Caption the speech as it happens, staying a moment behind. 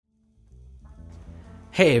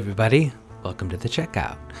Hey everybody, welcome to The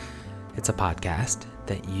Checkout. It's a podcast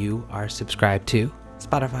that you are subscribed to.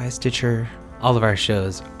 Spotify, Stitcher, all of our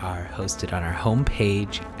shows are hosted on our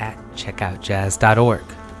homepage at checkoutjazz.org.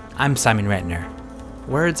 I'm Simon Retner.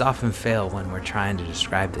 Words often fail when we're trying to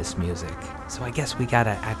describe this music, so I guess we gotta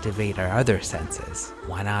activate our other senses.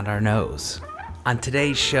 Why not our nose? On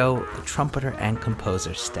today's show, the trumpeter and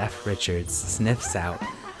composer Steph Richards sniffs out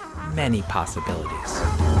many possibilities.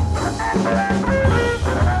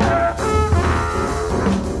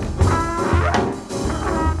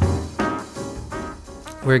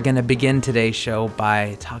 We're going to begin today's show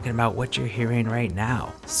by talking about what you're hearing right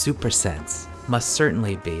now. Supersense must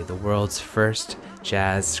certainly be the world's first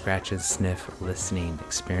jazz scratch and sniff listening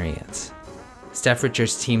experience. Steph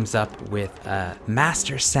Richards teams up with a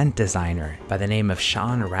master scent designer by the name of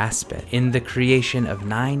Sean Raspet in the creation of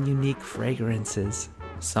 9 unique fragrances,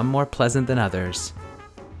 some more pleasant than others.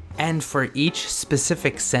 And for each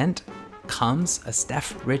specific scent comes a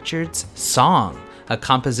Steph Richards song, a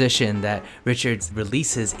composition that Richards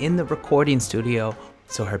releases in the recording studio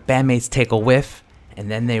so her bandmates take a whiff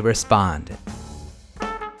and then they respond.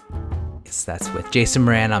 Yes, that's with Jason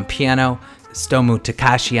Moran on piano, Stomu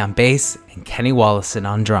Takashi on bass, and Kenny Wollesen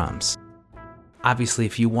on drums. Obviously,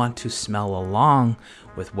 if you want to smell along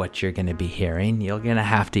with what you're going to be hearing, you're going to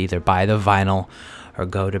have to either buy the vinyl or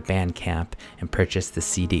go to Bandcamp and purchase the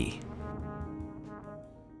CD.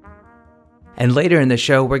 And later in the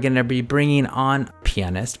show, we're going to be bringing on a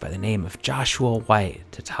pianist by the name of Joshua White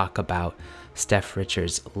to talk about Steph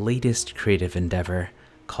Richards' latest creative endeavor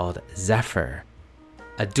called Zephyr,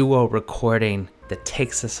 a duo recording that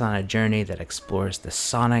takes us on a journey that explores the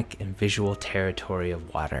sonic and visual territory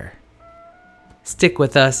of water. Stick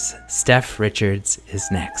with us, Steph Richards is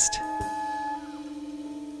next.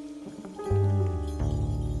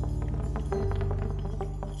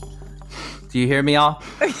 Do you hear me all?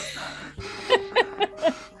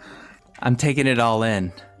 I'm taking it all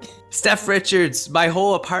in. Steph Richards, my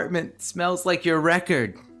whole apartment smells like your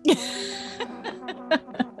record.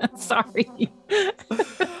 Sorry.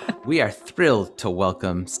 We are thrilled to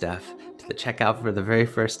welcome Steph to the Checkout for the very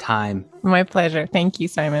first time. My pleasure. Thank you,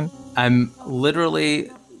 Simon. I'm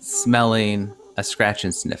literally smelling a scratch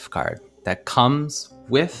and sniff card that comes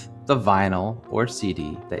with the vinyl or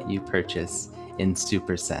CD that you purchase in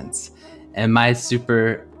Supersense. And my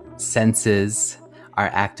super senses are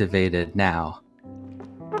activated now.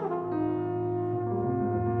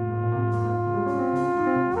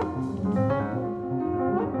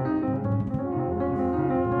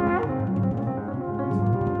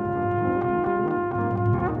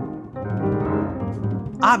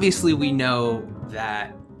 Obviously, we know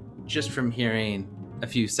that just from hearing a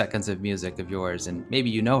few seconds of music of yours, and maybe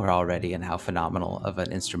you know her already and how phenomenal of an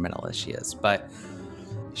instrumentalist she is, but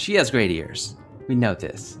she has great ears. We know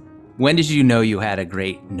this. When did you know you had a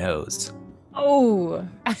great nose? Oh,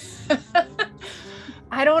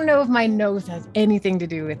 I don't know if my nose has anything to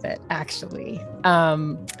do with it, actually.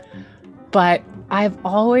 But I've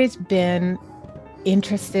always been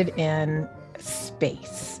interested in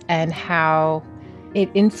space and how it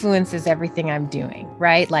influences everything I'm doing,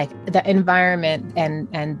 right? Like the environment and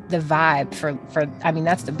the vibe for I mean,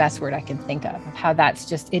 that's the best word I can think of how that's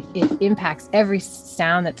just, it impacts every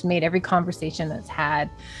sound that's made, every conversation that's had.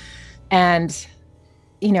 And,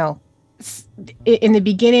 you know, in the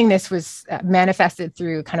beginning, this was manifested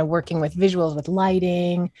through kind of working with visuals, with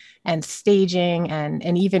lighting and staging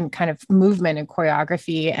and even kind of movement and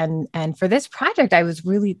choreography. And for this project, I was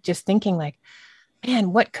really just thinking like,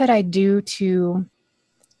 man, what could I do to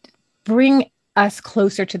bring us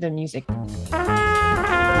closer to the music?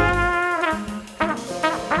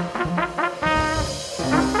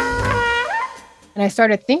 And I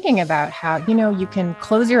started thinking about how, you know, you can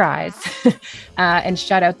close your eyes and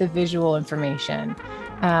shut out the visual information.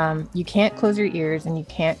 You can't close your ears and you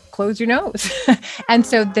can't close your nose. And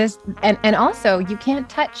so this, and also you can't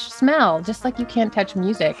touch smell, just like you can't touch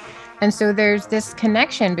music. And so there's this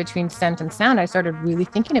connection between scent and sound. I started really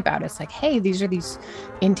thinking about it. It's like, hey, these are these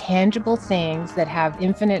intangible things that have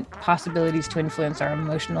infinite possibilities to influence our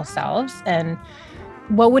emotional selves. And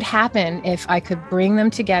what would happen if I could bring them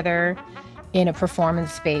together in a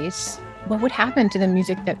performance space? What would happen to the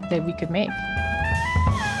music that we could make?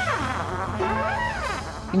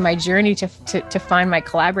 In my journey to find my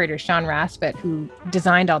collaborator, Sean Raspet, who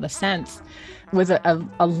designed all the scents, was a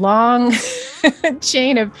long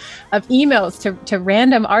chain of emails to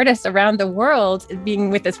random artists around the world being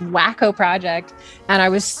with this wacko project. And I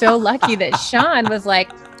was so lucky that Sean was like,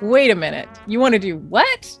 wait a minute, you want to do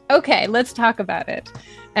what? Okay, let's talk about it.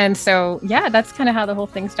 And so, yeah, that's kind of how the whole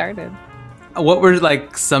thing started. What were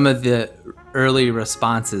like some of the early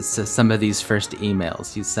responses to some of these first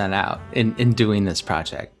emails you sent out in doing this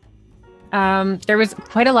project? There was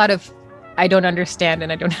quite a lot of, I don't understand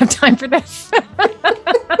and I don't have time for this.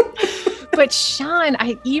 But Sean,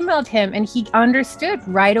 I emailed him and he understood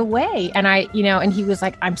right away. And and he was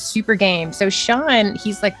like, I'm super game. So Sean,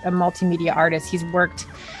 he's like a multimedia artist. He's worked,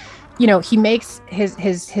 he makes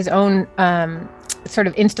his own sort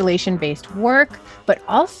of installation based work, but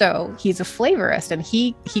also he's a flavorist, and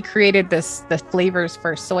he created the flavors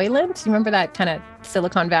for Soylent. You remember that kind of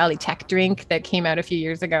Silicon Valley tech drink that came out a few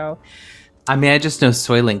years ago? I mean, I just know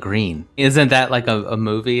Soylent Green. Isn't that like a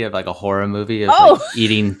movie of like a horror movie of like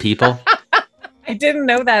eating people? I didn't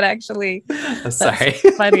know that, actually. Sorry.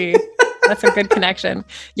 That's funny. That's a good connection.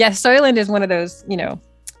 Yeah, Soylent is one of those,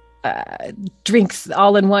 drinks,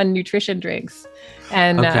 all-in-one nutrition drinks.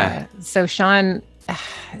 And so Sean,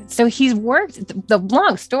 so he's worked, the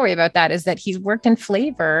long story about that is that he's worked in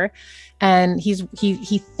flavor, and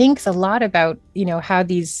he thinks a lot about, how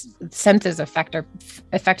these senses affect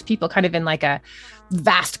people kind of in like a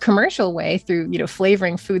vast commercial way through,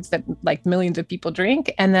 flavoring foods that like millions of people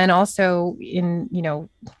drink. And then also in,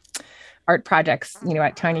 art projects,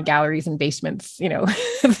 at tiny galleries and basements,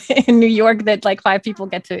 in New York that like 5 people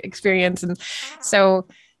get to experience. And so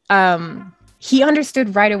he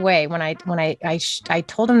understood right away when I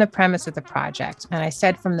told him the premise of the project, and I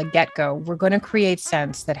said from the get-go, we're going to create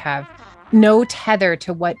scents that have no tether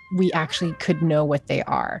to what we actually could know what they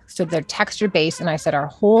are. So they're texture based. And I said, our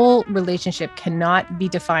whole relationship cannot be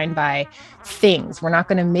defined by things. We're not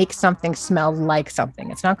going to make something smell like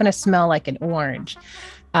something. It's not going to smell like an orange.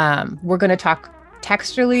 We're going to talk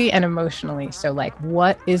texturally and emotionally. So like,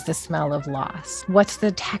 what is the smell of loss? What's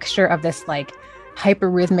the texture of this like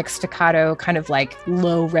hyperrhythmic staccato kind of like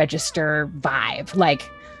low register vibe? Like,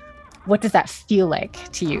 what does that feel like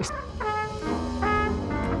to you?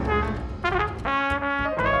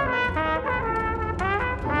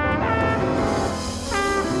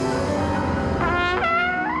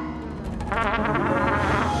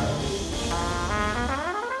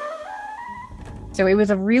 So it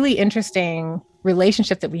was a really interesting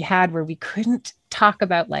relationship that we had where we couldn't talk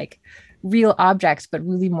about like real objects, but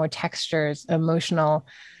really more textures, emotional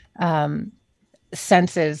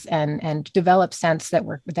senses, and develop sense that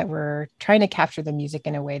were trying to capture the music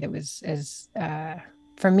in a way that was as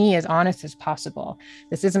for me as honest as possible.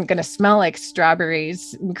 This isn't going to smell like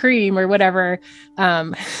strawberries and cream or whatever,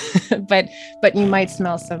 but you might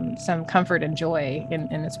smell some comfort and joy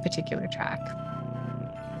in this particular track.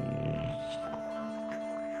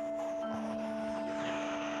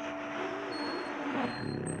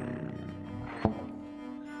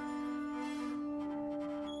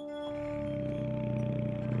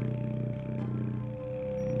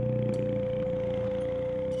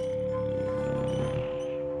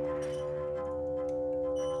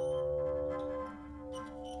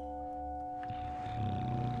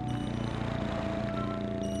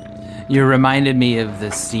 You reminded me of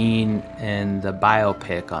the scene in the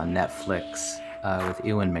biopic on Netflix with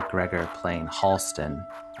Ewan McGregor playing Halston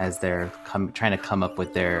as they're trying to come up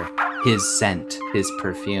with his scent, his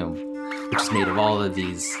perfume, which is made of all of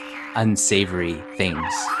these unsavory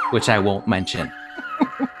things, which I won't mention.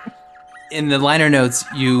 In the liner notes,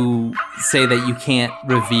 you say that you can't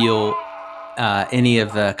reveal any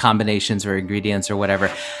of the combinations or ingredients or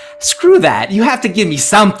whatever. Screw that. You have to give me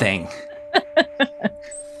something.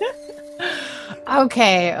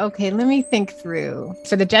 Okay, let me think through.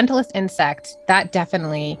 So the gentlest insect, that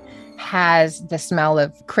definitely has the smell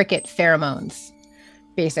of cricket pheromones,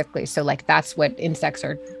 basically. So like that's what insects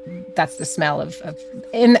are, that's the smell of,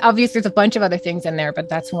 and obviously there's a bunch of other things in there, but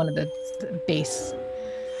that's one of the base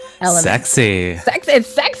elements. Sexy. It's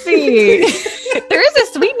sexy. There is a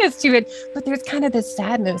sweetness to it, but there's kind of this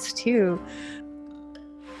sadness too.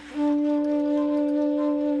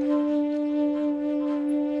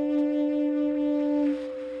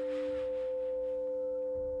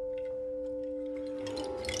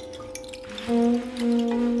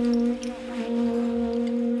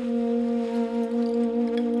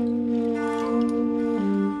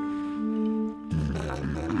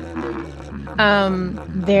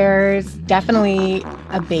 There's definitely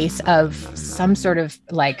a base of some sort of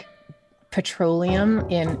like petroleum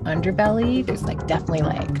in underbelly. There's like definitely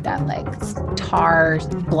like that like tar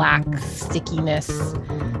black stickiness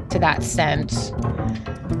to that scent.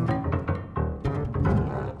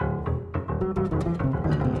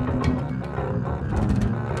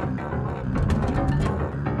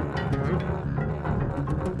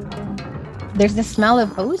 there's the smell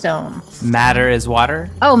of ozone. Matter is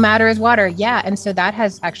water? Oh, matter is water. Yeah. And so that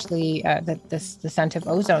has actually the scent of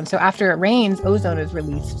ozone. So after it rains, ozone is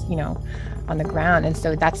released, on the ground. And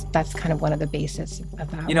so that's kind of one of the basis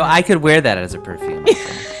of that. I could wear that as a perfume.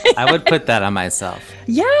 I would put that on myself.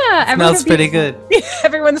 Yeah. It smells pretty good.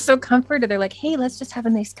 Everyone's so comforted. They're like, hey, let's just have a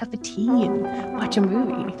nice cup of tea and watch a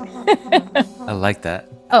movie. I like that.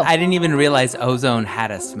 Oh. I didn't even realize ozone had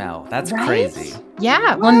a smell. That's right? Crazy.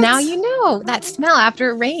 Yeah. Well, now you know that smell after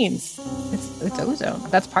it rains. It's ozone.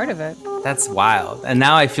 That's part of it. That's wild. And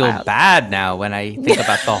now I feel bad now when I think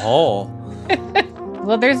about the whole.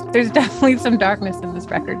 Well, there's definitely some darkness in this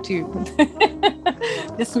record too.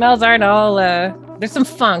 The smells aren't all. There's some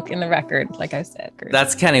funk in the record, like I said.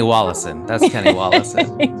 That's Kenny Wollesen.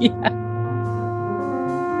 Yeah.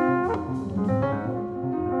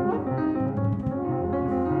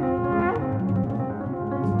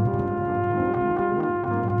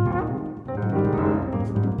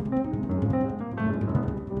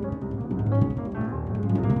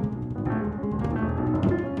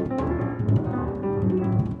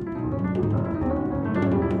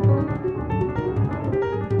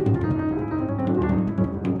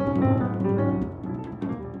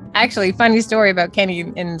 Actually, funny story about Kenny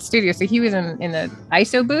in the studio. So he was in the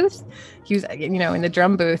ISO booth. He was, in the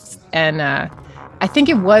drum booth. And I think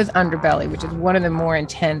it was Underbelly, which is one of the more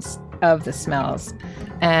intense of the smells.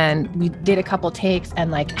 And we did a couple takes,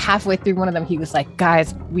 and like halfway through one of them, he was like,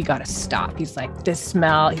 guys, we got to stop. He's like, this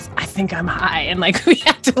smell, I think I'm high. And like, we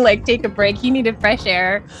had to like take a break. He needed fresh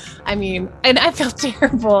air. I mean, and I felt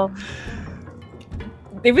terrible.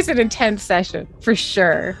 It was an intense session for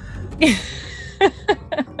sure.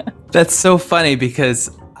 That's so funny because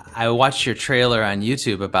I watched your trailer on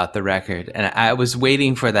YouTube about the record, and I was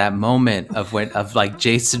waiting for that moment of like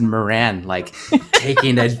Jason Moran, like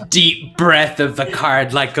taking a deep breath of the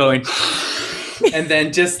card, like going, and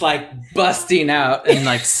then just like busting out in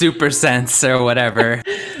like Supersense or whatever.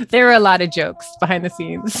 There were a lot of jokes behind the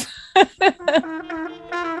scenes.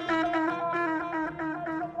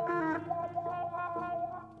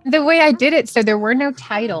 The way I did it, so there were no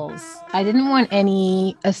titles. I didn't want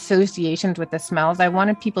any associations with the smells. I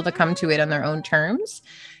wanted people to come to it on their own terms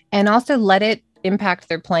and also let it impact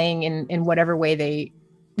their playing in whatever way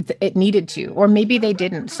it needed to, or maybe they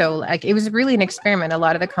didn't. So like, it was really an experiment. A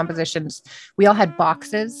lot of the compositions, we all had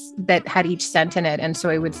boxes that had each scent in it. And so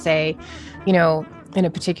I would say, in a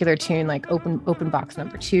particular tune, like open box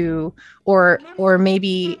number 2, or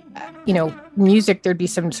maybe, music, there'd be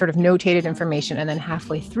some sort of notated information. And then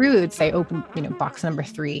halfway through it'd say open, box number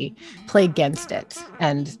 3, play against it.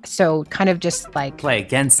 And so kind of just like play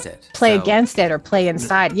against it or play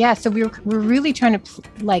inside. Yeah. So we're really trying to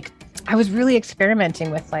I was really experimenting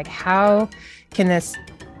with like, how can this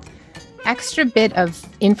extra bit of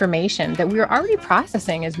information that we were already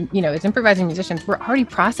processing as improvising musicians, we're already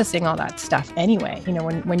processing all that stuff anyway.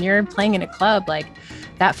 When you're playing in a club, like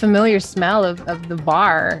that familiar smell of the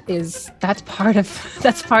bar that's part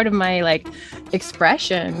of my like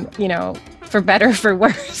expression, for better or for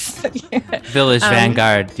worse. Village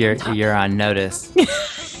Vanguard, you're on notice.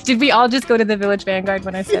 Did we all just go to the Village Vanguard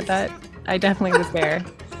when I said that? I definitely was there.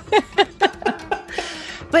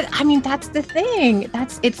 But I mean, that's the thing.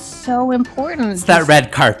 It's so important. It's that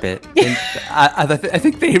red carpet. I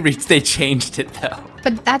think they changed it though.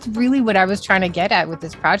 But that's really what I was trying to get at with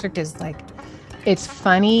this project is like, it's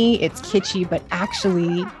funny, it's kitschy, but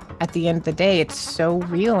actually at the end of the day, it's so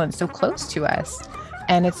real and so close to us.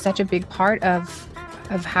 And it's such a big part of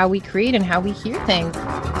how we create and how we hear things.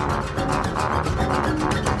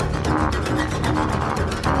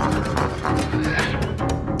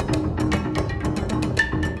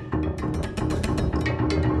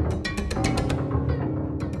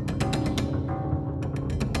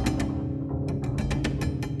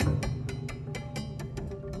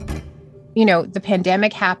 The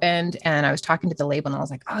pandemic happened and I was talking to the label and I was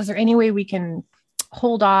like, oh, is there any way we can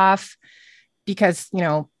hold off? Because,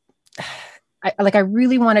 I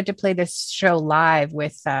really wanted to play this show live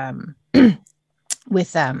with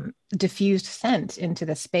diffused scent into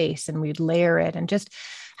the space, and we'd layer it and just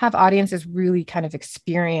have audiences really kind of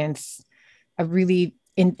experience a really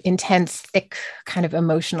intense, thick kind of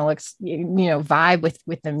emotional, vibe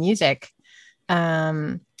with the music.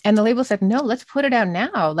 And the label said, no, let's put it out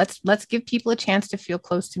now. Let's give people a chance to feel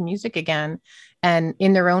close to music again and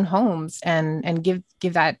in their own homes and give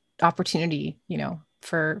that opportunity,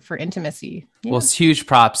 for intimacy. Yeah. Well, it's huge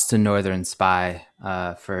props to Northern Spy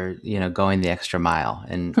for, going the extra mile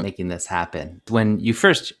and making this happen. When you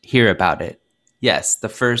first hear about it, yes, the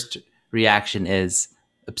first reaction is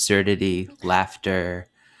absurdity, laughter,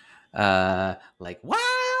 like, what?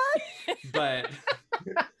 But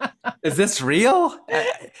is this real?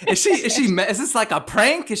 Is this like a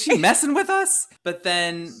prank? Is she messing with us? But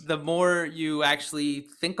then the more you actually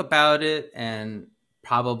think about it and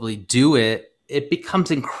probably do it, it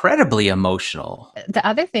becomes incredibly emotional. The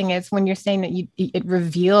other thing is when you're saying that it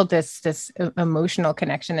revealed this emotional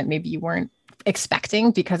connection that maybe you weren't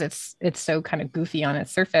expecting because it's so kind of goofy on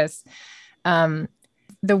its surface.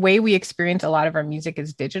 The way we experience a lot of our music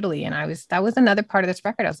is digitally. And that was another part of this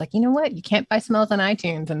record. I was like, you know what? You can't buy smells on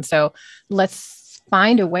iTunes. And so let's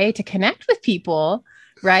find a way to connect with people,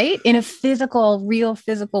 right? In a real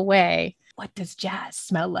physical way. What does jazz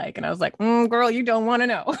smell like? And I was like, girl, you don't want to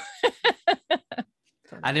know.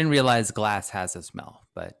 I didn't realize glass has a smell,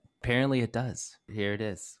 but apparently it does. Here it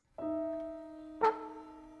is.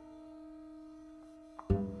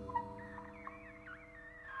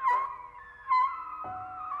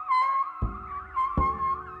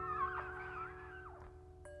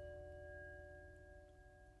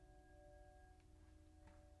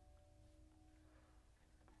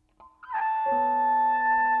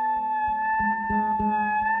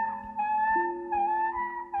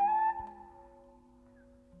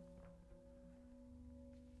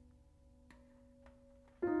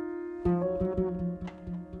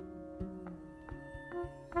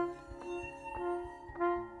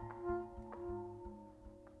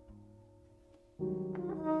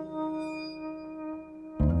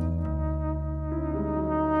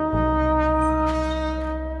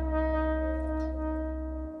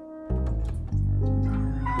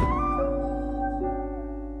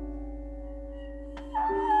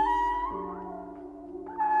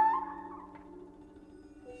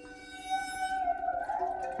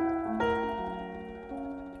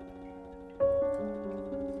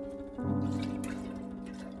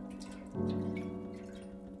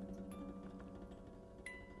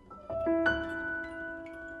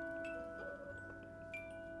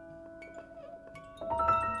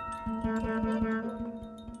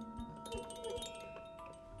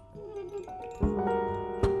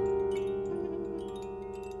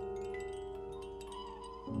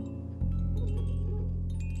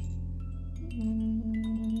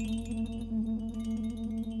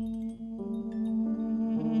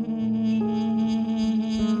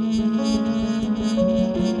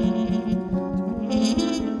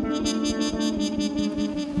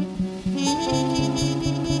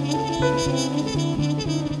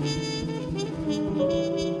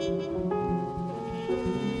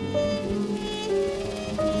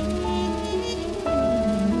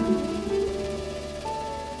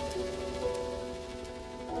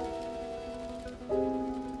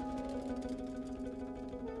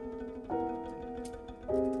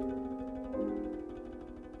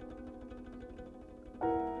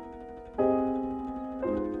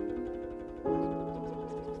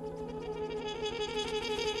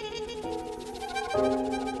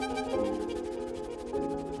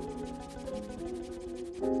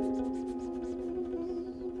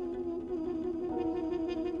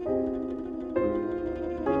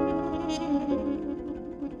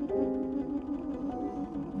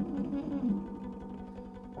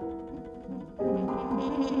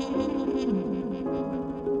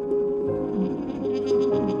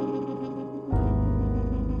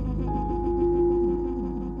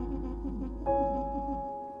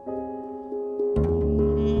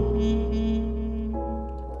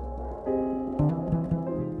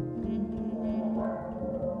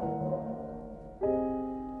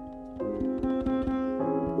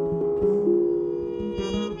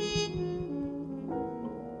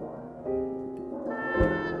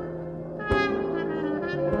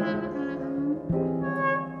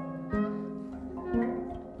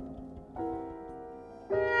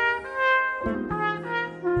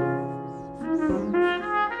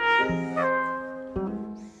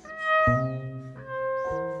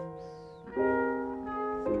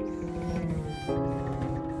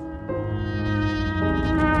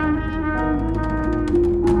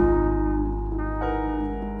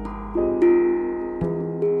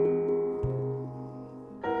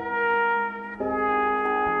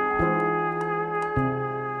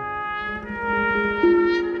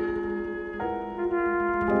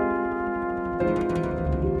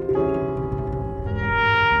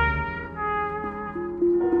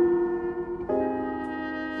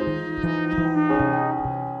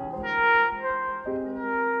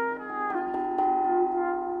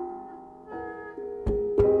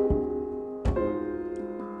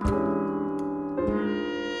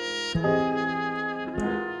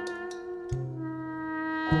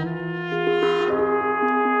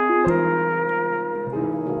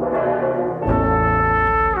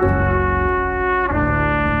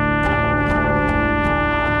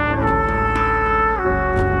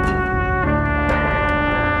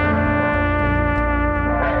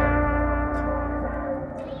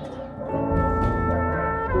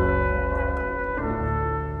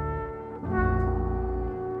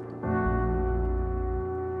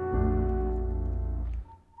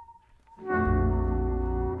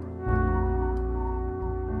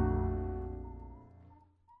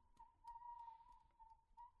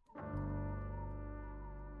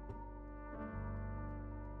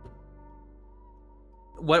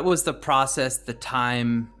 what was the process, the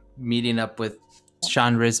time meeting up with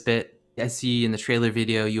Sean Risbit? I see in the trailer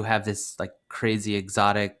video you have this like crazy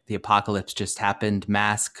exotic, the apocalypse just happened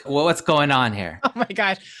mask. Well, what's going on here? Oh my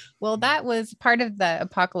gosh. Well, that was part of the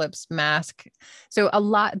apocalypse mask. So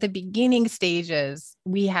the beginning stages,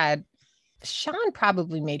 Sean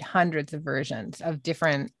probably made hundreds of versions of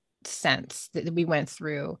different scents that we went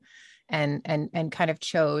through and kind of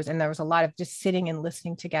chose. And there was a lot of just sitting and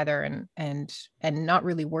listening together and not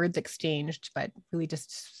really words exchanged, but really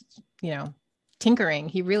just, tinkering.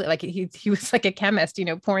 He really he was like a chemist,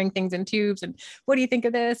 pouring things in tubes and what do you think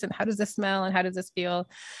of this? And how does this smell? And how does this feel?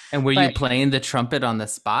 And were you playing the trumpet on the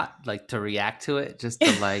spot, like to react to it? Just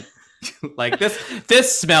to like, like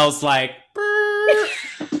this smells like,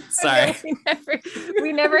 sorry.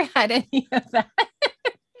 We never had any of that.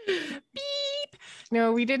 Beep.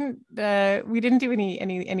 No, we didn't do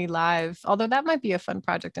any live, although that might be a fun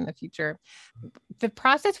project in the future. The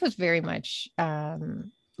process was very much,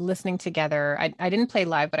 listening together. I didn't play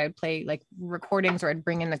live, but I'd play like recordings or I'd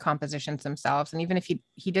bring in the compositions themselves. And even if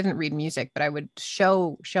he didn't read music, but I would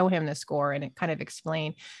show him the score and it kind of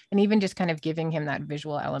explain, and even just kind of giving him that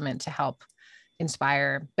visual element to help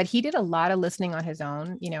inspire. But he did a lot of listening on his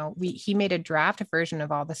own. He made a draft version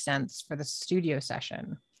of all the scents for the studio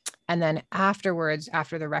session. And then afterwards,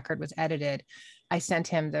 after the record was edited, I sent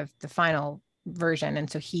him the final version. And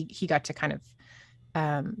so he got to kind of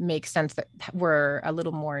make sense that were a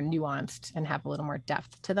little more nuanced and have a little more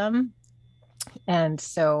depth to them. And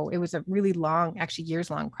so it was a really long, actually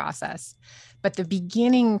years-long process. But the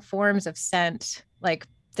beginning forms of scent, like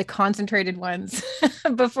the concentrated ones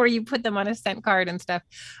before you put them on a scent card and stuff,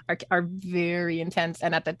 are very intense.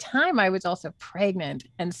 And at the time I was also pregnant.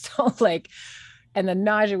 And so and the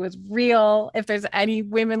nausea was real. If there's any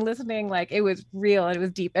women listening, it was real and it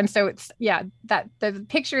was deep. And so that the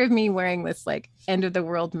picture of me wearing this end of the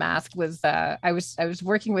world mask was, I was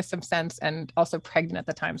working with some scents and also pregnant at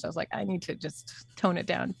the time. So I was like, I need to just tone it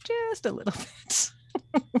down just a little bit.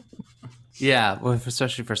 Yeah. Well,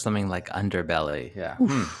 especially for something like Underbelly. Yeah.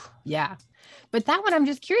 Yeah. But that one, I'm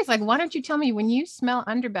just curious, why don't you tell me when you smell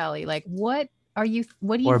Underbelly, what do you,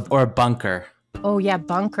 or Bunker. Oh yeah,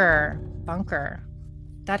 Bunker.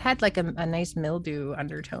 That had a nice mildew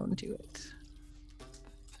undertone to it.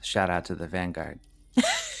 Shout out to the Vanguard.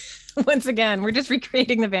 Once again, we're just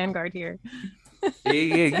recreating the Vanguard here.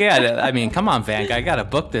 Yeah, I mean, come on, Vanguard. I gotta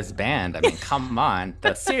book this band. I mean, come on.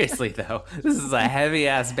 Seriously, though, this is a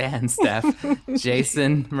heavy-ass band, Steph.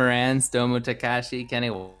 Jason Moran, Stomu Takashi, Kenny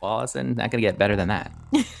Wallison. Not gonna get better than that.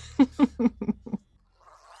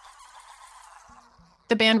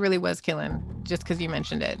 The band really was killing, just because you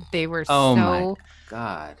mentioned it. They were my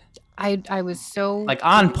God. I was so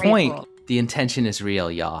on grateful. point. The intention is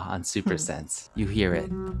real, y'all, on Supersense. You hear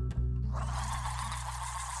it.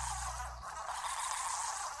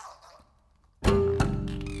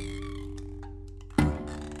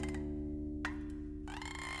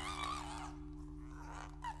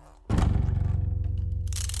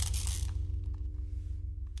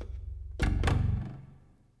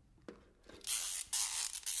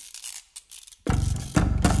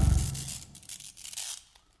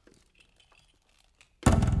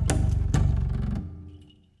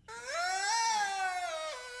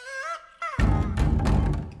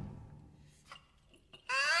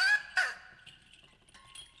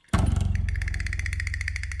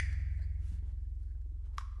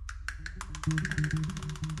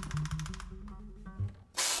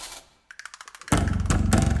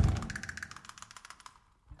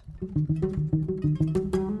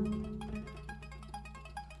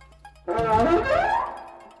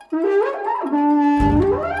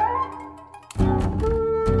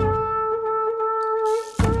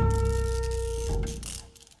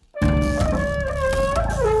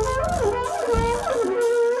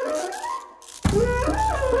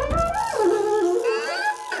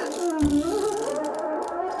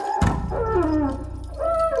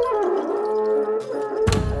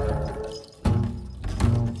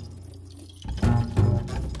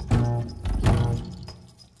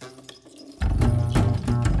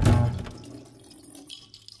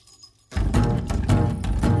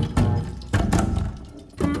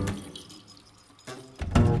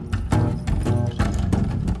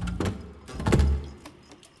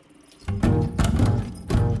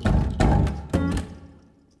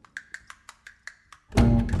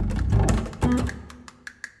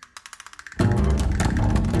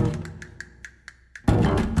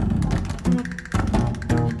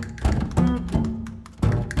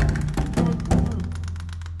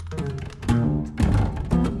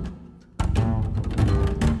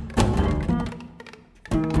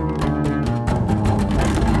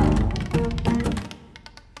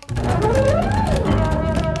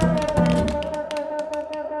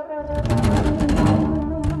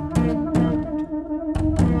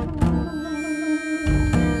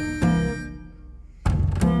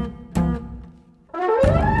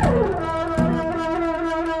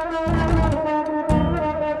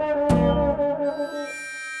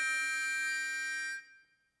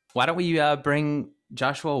 Why don't we bring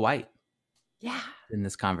Joshua White Yeah. in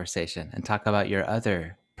this conversation and talk about your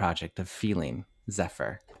other project of feeling,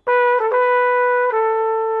 Zephyr.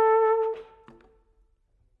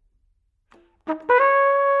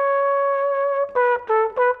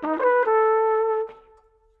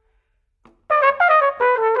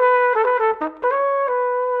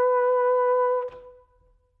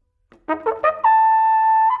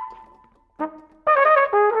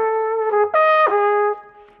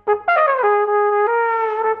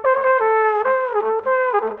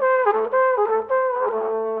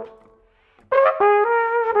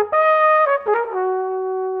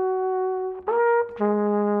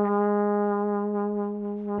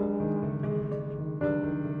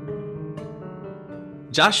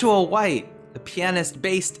 Joshua White, the pianist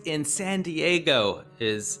based in San Diego,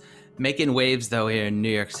 is making waves though here in New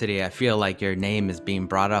York City. I feel like your name is being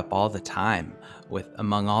brought up all the time with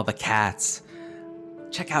among all the cats.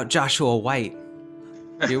 Check out Joshua White.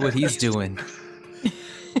 Hear what he's doing.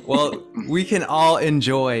 Well, we can all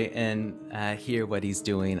enjoy and hear what he's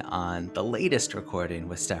doing on the latest recording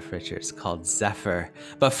with Steph Richards called Zephyr.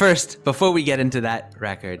 But first, before we get into that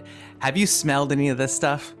record, have you smelled any of this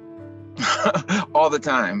stuff? All the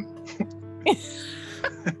time.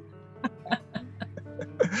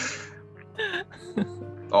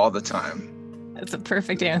 All the time. That's a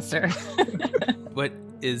perfect answer. What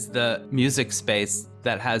is the music space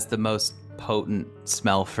that has the most potent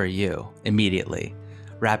smell for you immediately?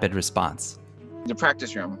 Rapid response. The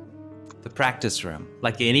practice room. The practice room.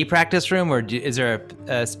 Like any practice room, or is there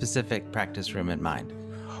a specific practice room in mind?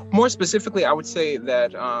 More specifically, I would say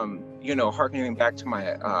that, harkening back to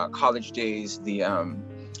my college days,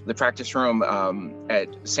 the practice room at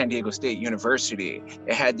San Diego State University,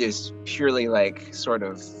 it had this purely like sort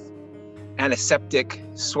of antiseptic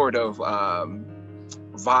sort of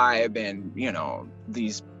vibe, and,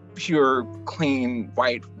 these pure, clean,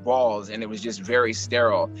 white walls, and it was just very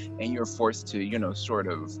sterile, and you're forced to, sort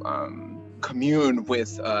of commune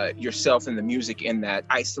with yourself and the music in that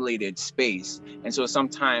isolated space. And so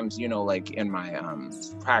sometimes, like in my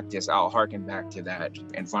practice, I'll harken back to that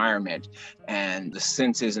environment and the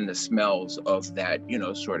senses and the smells of that,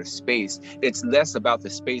 sort of space. It's less about the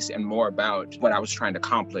space and more about what I was trying to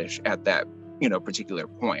accomplish at that particular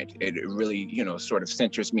point. It really, sort of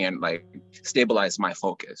centers me and like stabilize my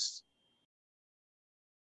focus.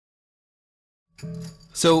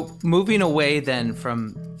 So moving away then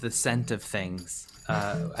from the scent of things,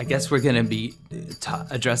 I guess we're going to be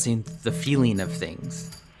addressing the feeling of things,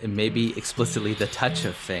 and maybe explicitly the touch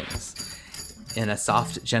of things in a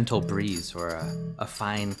soft, gentle breeze or a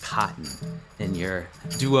fine cotton in your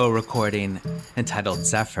duo recording entitled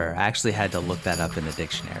Zephyr. I actually had to look that up in the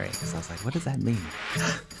dictionary because I was like, what does that mean?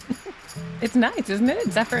 It's nice, isn't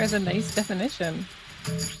it? Zephyr is a nice definition.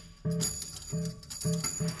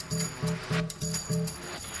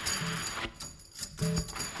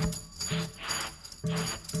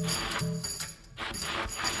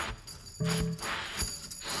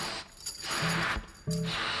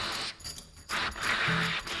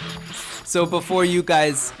 So before you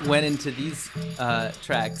guys went into these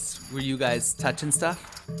tracks, were you guys touching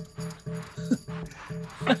stuff?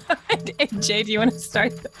 Jay, do you want to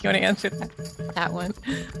start? You want to answer that one?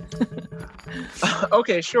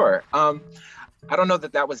 Okay, sure. I don't know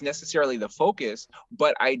that was necessarily the focus,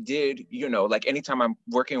 but I did, like anytime I'm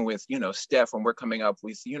working with, Steph, and we're coming up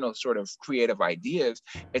with, sort of creative ideas,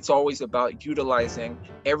 it's always about utilizing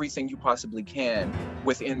everything you possibly can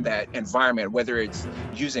within that environment, whether it's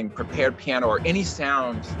using prepared piano or any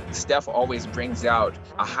sound. Steph always brings out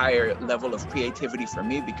a higher level of creativity for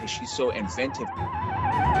me because she's so inventive.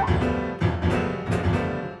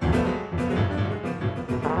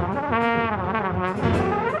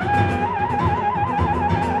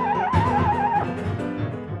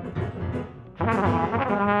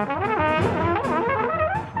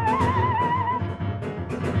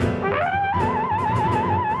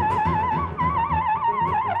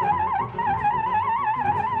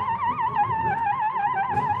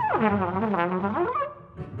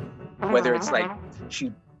 Whether it's like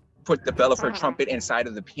she put the bell of her trumpet inside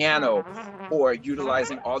of the piano, or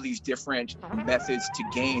utilizing all these different methods to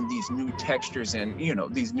gain these new textures and,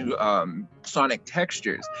 these new sonic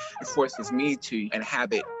textures, it forces me to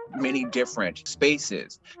inhabit many different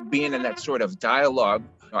spaces. Being in that sort of dialogue,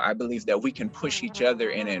 I believe that we can push each other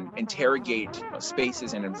and interrogate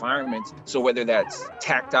spaces and environments. So whether that's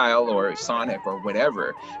tactile or sonic or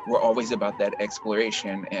whatever, we're always about that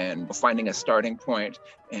exploration and finding a starting point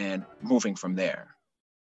and moving from there.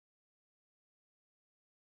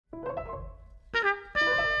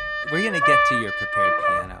 we're gonna get to your prepared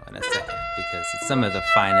piano in a second, because it's some of the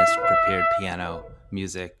finest prepared piano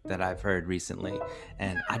music that I've heard recently,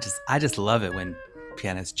 and I just love it when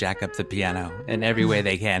pianists jack up the piano in every way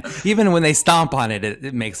they can. Even when they stomp on it,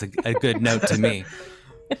 it makes a good note to me.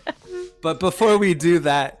 But before we do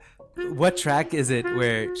that, what track is it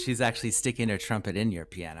where she's actually sticking her trumpet in your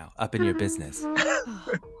piano, up in your business?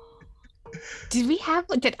 Did we have,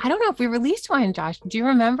 I don't know if we released one, Josh. Do you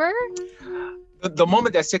remember? The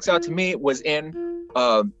moment that sticks out to me was in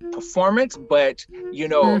performance, but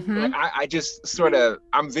I just sort of,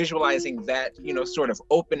 I'm visualizing that sort of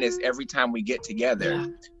openness every time we get together. Yeah.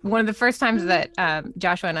 One of the first times that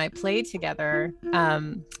Joshua and I played together,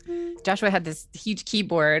 Joshua had this huge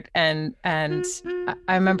keyboard, and I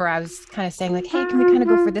remember I was kind of saying like, hey, can we kind of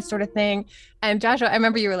go for this sort of thing? And Joshua, I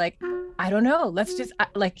remember you were like, I don't know, let's just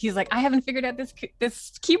he's like, I haven't figured out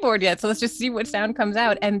this keyboard yet, so let's just see what sound comes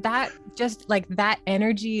out. And that just like that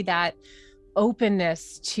energy, that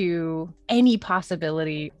openness to any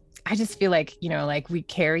possibility, I just feel like like we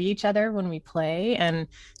carry each other when we play, and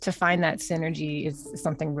to find that synergy is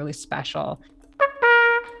something really special.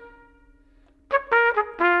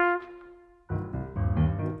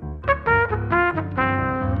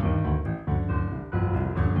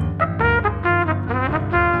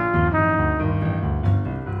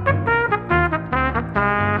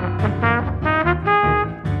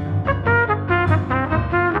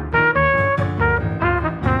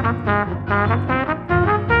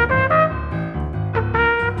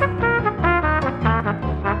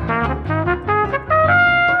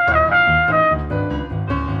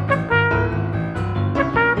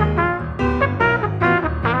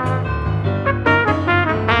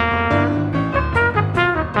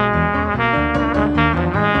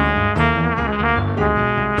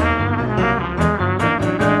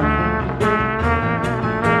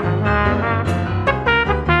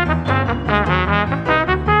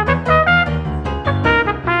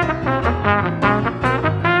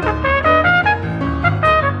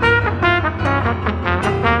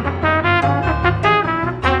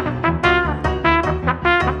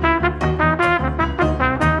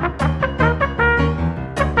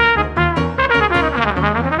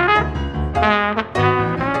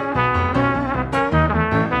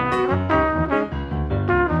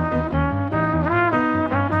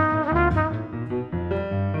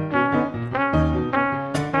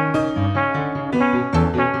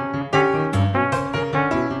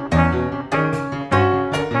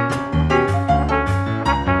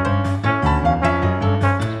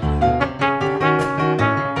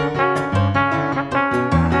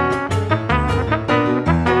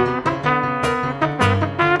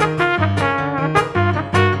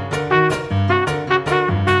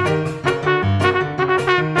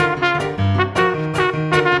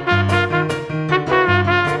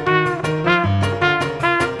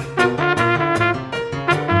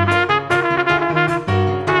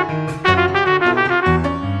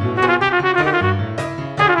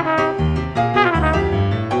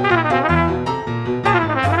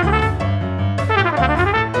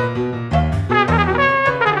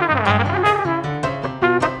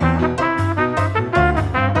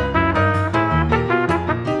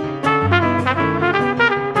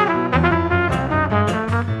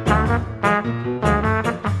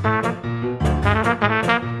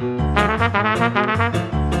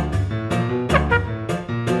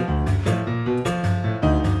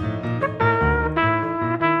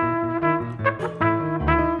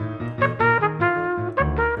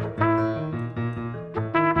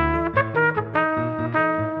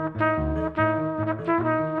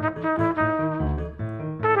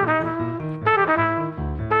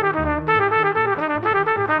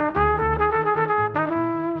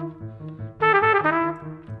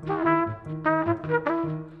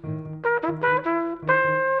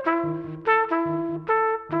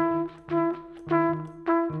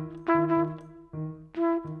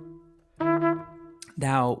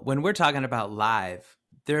 Now, when we're talking about live,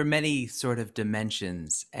 there are many sort of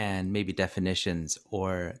dimensions and maybe definitions,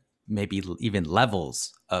 or maybe even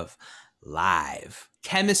levels of live.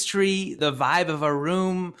 Chemistry, the vibe of a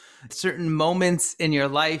room, certain moments in your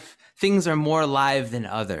life, things are more live than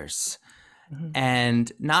others. Mm-hmm.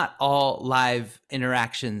 And not all live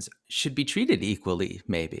interactions should be treated equally,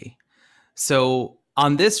 maybe. So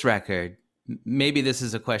on this record, maybe this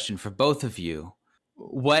is a question for both of you.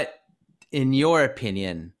 What, in your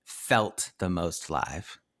opinion, felt the most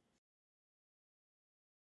live?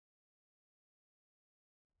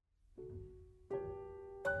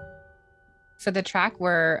 For the track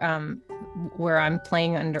where I'm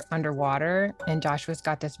playing underwater, and Joshua's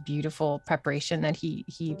got this beautiful preparation that he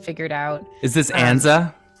figured out. Is this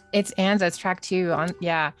Anza? It's Anza, it's track 2 on,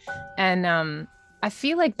 yeah. And I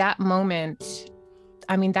feel like that moment,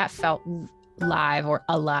 I mean, that felt live or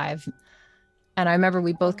alive. And I remember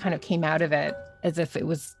we both kind of came out of it as if it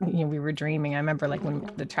was, we were dreaming. I remember like when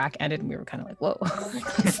the track ended, we were kind of like, whoa,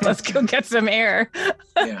 let's go get some air.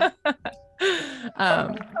 Yeah.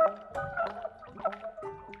 um,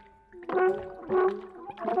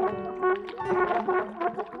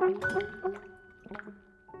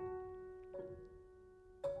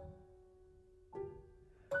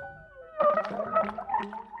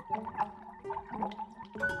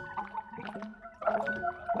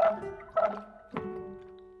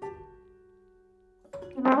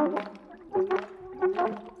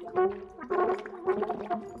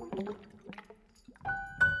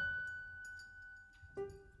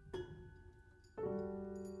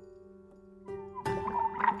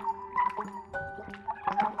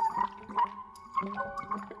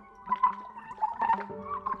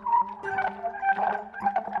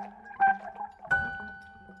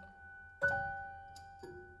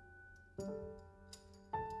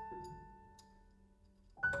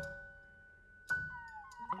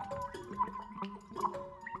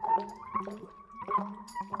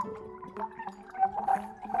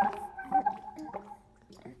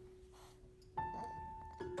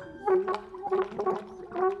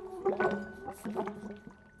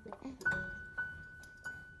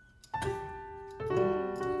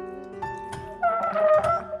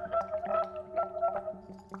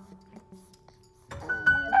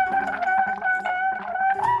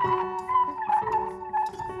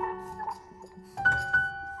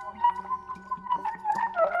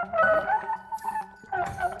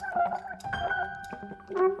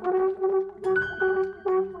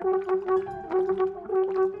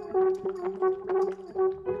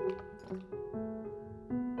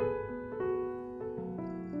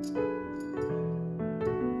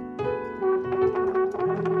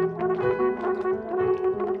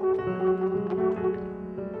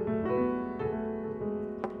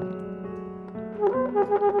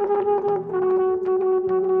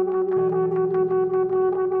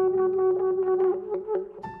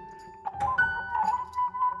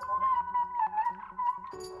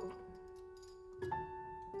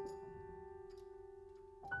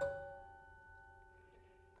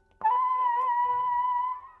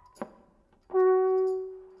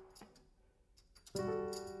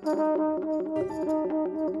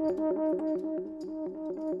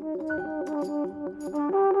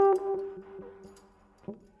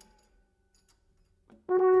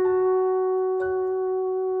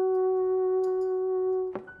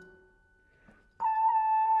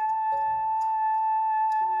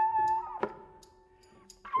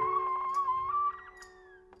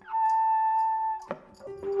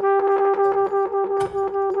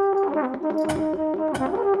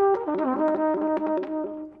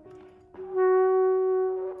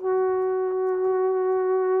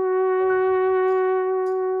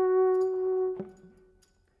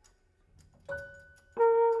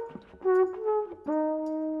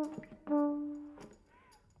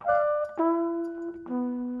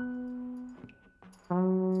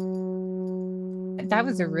 that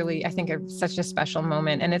was a really, I think, such a special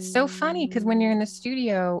moment. And it's so funny because when you're in the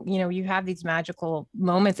studio, you have these magical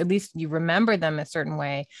moments, at least you remember them a certain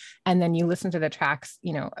way. And then you listen to the tracks,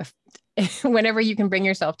 whenever you can bring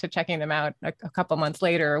yourself to checking them out a couple months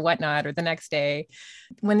later or whatnot, or the next day,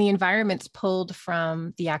 when the environment's pulled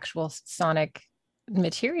from the actual sonic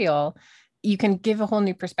material, you can give a whole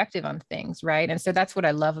new perspective on things, right? And so that's what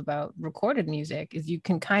I love about recorded music is you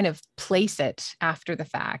can kind of place it after the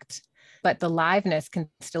fact, but the liveness can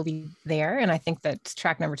still be there. And I think that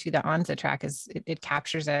track number 2, the Anza track, it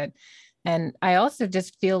captures it. And I also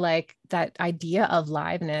just feel like that idea of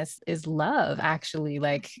liveness is love, actually,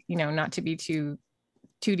 like, not to be too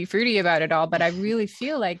tutti frutti about it all, but I really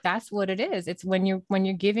feel like that's what it is. It's when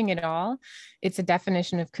you're giving it all, it's a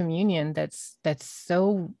definition of communion that's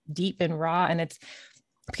so deep and raw, and it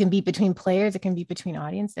can be between players, it can be between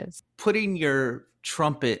audiences. Putting your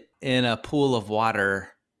trumpet in a pool of water,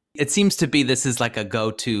 it seems to be this is like a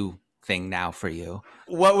go-to thing now for you.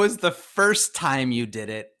 What was the first time you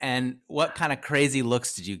did it, and what kind of crazy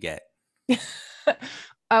looks did you get?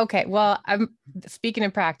 Okay, well, I'm speaking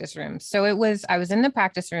of practice rooms. So I was in the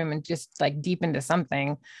practice room and just like deep into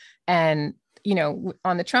something, and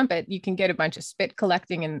on the trumpet you can get a bunch of spit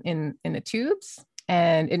collecting in the tubes,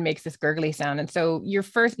 and it makes this gurgly sound. And so your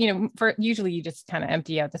first, usually you just kind of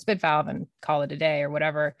empty out the spit valve and call it a day or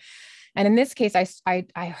whatever. And in this case,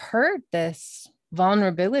 I heard this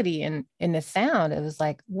vulnerability in the sound. It was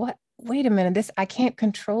like, what? Wait a minute, I can't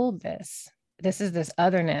control this. This is this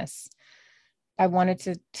otherness. I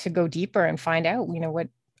wanted to go deeper and find out, what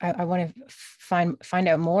I want to find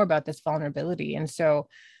out more about this vulnerability. And so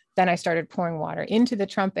then I started pouring water into the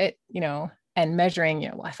trumpet, and measuring,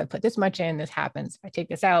 well, if I put this much in, this happens. If I take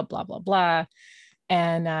this out, blah, blah, blah.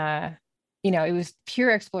 And, it was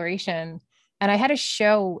pure exploration. And I had a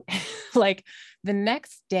show like the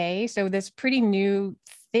next day. So this pretty new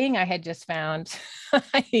thing I had just found,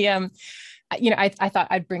 I thought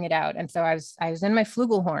I'd bring it out. And so I was in my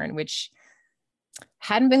flugelhorn, which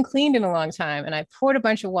hadn't been cleaned in a long time. And I poured a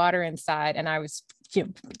bunch of water inside, and I was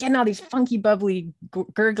getting all these funky, bubbly,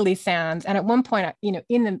 gurgly sounds. And at one point,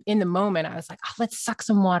 in the moment, I was like, oh, let's suck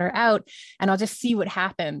some water out and I'll just see what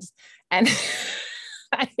happens. And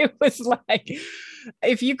it was like,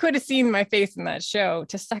 if you could have seen my face in that show,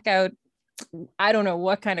 to suck out, I don't know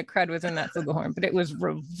what kind of crud was in that flugelhorn, but it was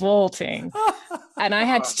revolting. And I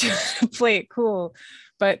had to play it cool.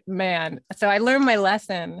 But man, so I learned my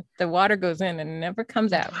lesson. The water goes in and never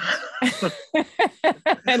comes out.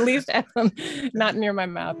 At least not near my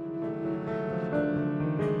mouth.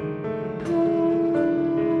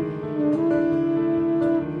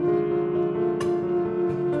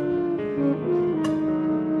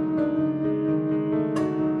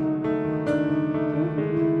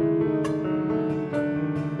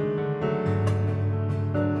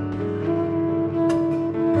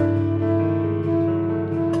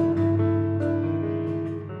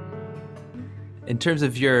 In terms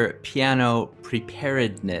of your piano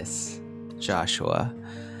preparedness, Joshua,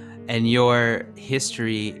 and your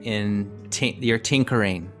history in your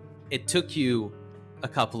tinkering, it took you a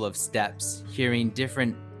couple of steps, hearing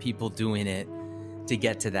different people doing it to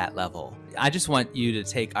get to that level. I just want you to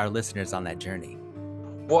take our listeners on that journey.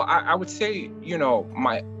 Well, I would say,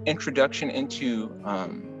 my introduction into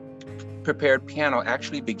prepared piano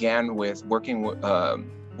actually began with working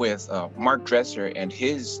with Mark Dresser and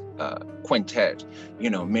his quintet,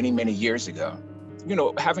 many, many years ago.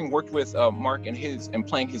 Having worked with Mark and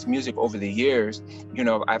playing his music over the years,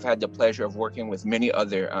 I've had the pleasure of working with many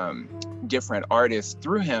other different artists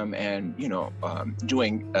through him, and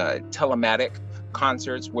doing telematic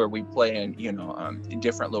concerts where we play in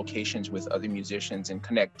different locations with other musicians and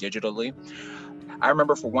connect digitally. I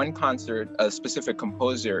remember for one concert, a specific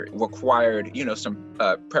composer required, some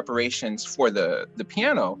preparations for the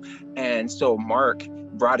piano. And so Mark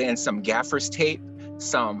brought in some gaffer's tape,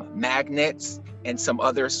 some magnets, and some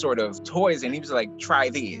other sort of toys. And he was like, try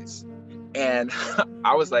these. And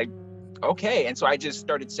I was like, okay. And so I just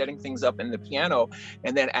started setting things up in the piano.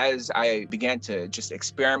 And then as I began to just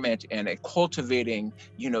experiment and cultivating,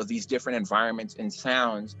 these different environments and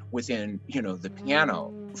sounds within, the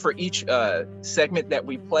piano, for each segment that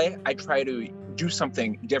we play, I try to do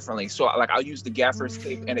something differently. So I'll use the gaffer's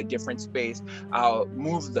tape in a different space. I'll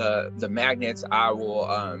move the magnets. I will,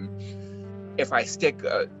 if I stick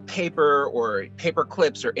paper or paper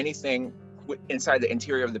clips or anything inside the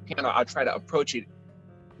interior of the piano, I'll try to approach it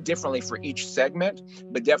differently for each segment,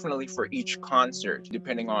 but definitely for each concert,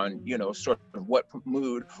 depending on, sort of what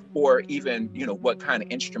mood or even, what kind of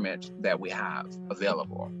instrument that we have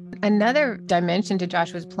available. Another dimension to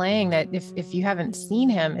Joshua's playing that if you haven't seen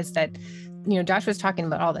him is that, Joshua's talking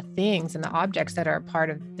about all the things and the objects that are a part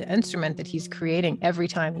of the instrument that he's creating every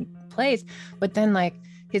time he plays. But then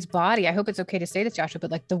his body, I hope it's okay to say this, Joshua,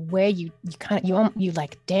 but the way you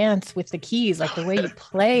dance with the keys, the way you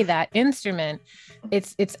play that instrument,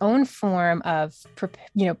 it's its own form of,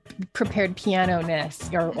 prepared piano-ness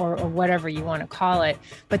or whatever you want to call it.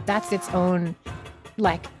 But that's its own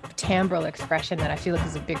timbral expression that I feel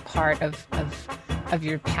is a big part of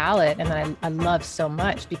your palette. And that I love so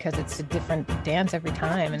much, because it's a different dance every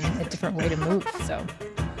time and a different way to move. So,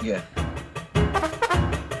 yeah.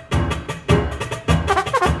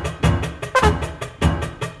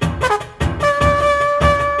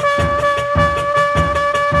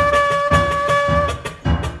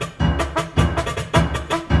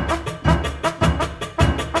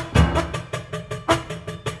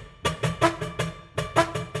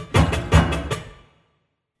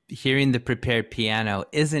 Hearing the prepared piano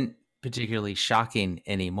isn't particularly shocking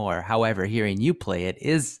anymore. However, hearing you play it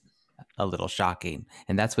is a little shocking,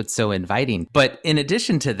 and that's what's so inviting. But in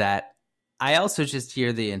addition to that, I also just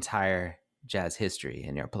hear the entire jazz history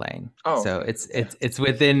in your playing. Oh, so it's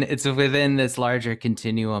within this larger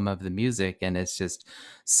continuum of the music, and it's just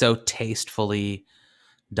so tastefully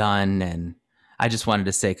done. And I just wanted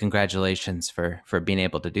to say congratulations for being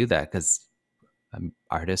able to do that, because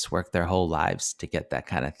artists work their whole lives to get that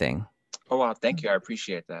kind of thing. Oh, wow. Thank you. I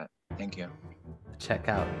appreciate that. Thank you. Check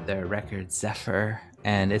out their record, Zephyr.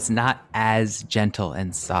 And it's not as gentle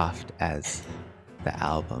and soft as the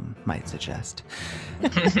album might suggest.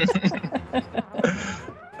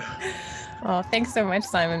 Oh, thanks so much,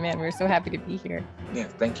 Simon, man. We're so happy to be here. Yeah,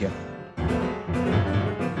 thank you.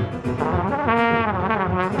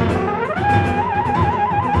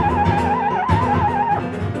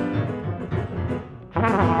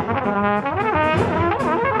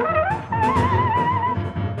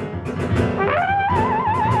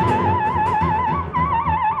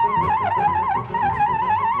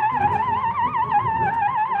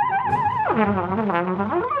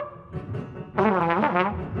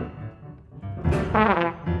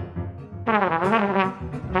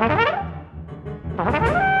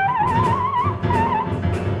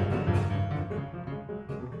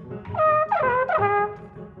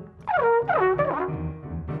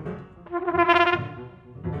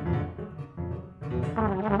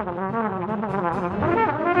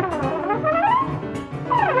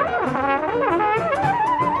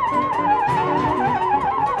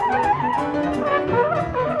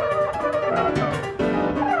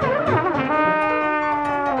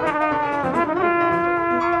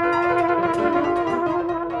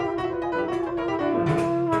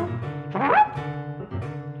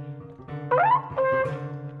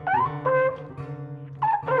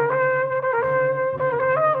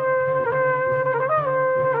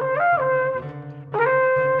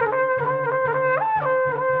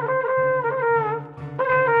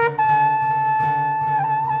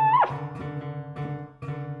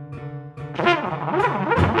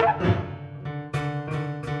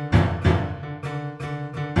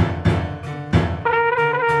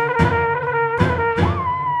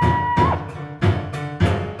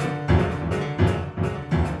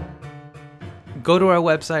 Go to our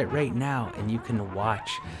website right now and you can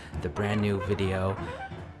watch the brand new video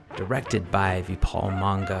directed by Vipal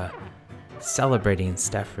Manga celebrating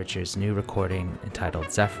Steph Richards' new recording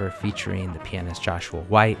entitled Zephyr featuring the pianist Joshua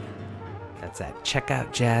White. That's at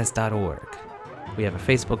checkoutjazz.org. We have a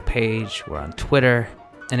Facebook page, we're on Twitter,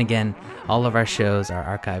 and again, all of our shows are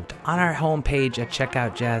archived on our homepage at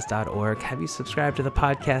checkoutjazz.org. Have you subscribed to the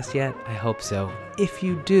podcast yet? I hope so. If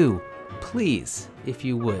you do, please, if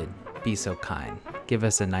you would, be so kind. Give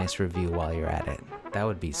us a nice review while you're at it. That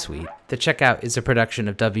would be sweet. The Checkout is a production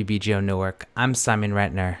of WBGO Newark. I'm Simon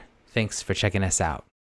Rentner. Thanks for checking us out.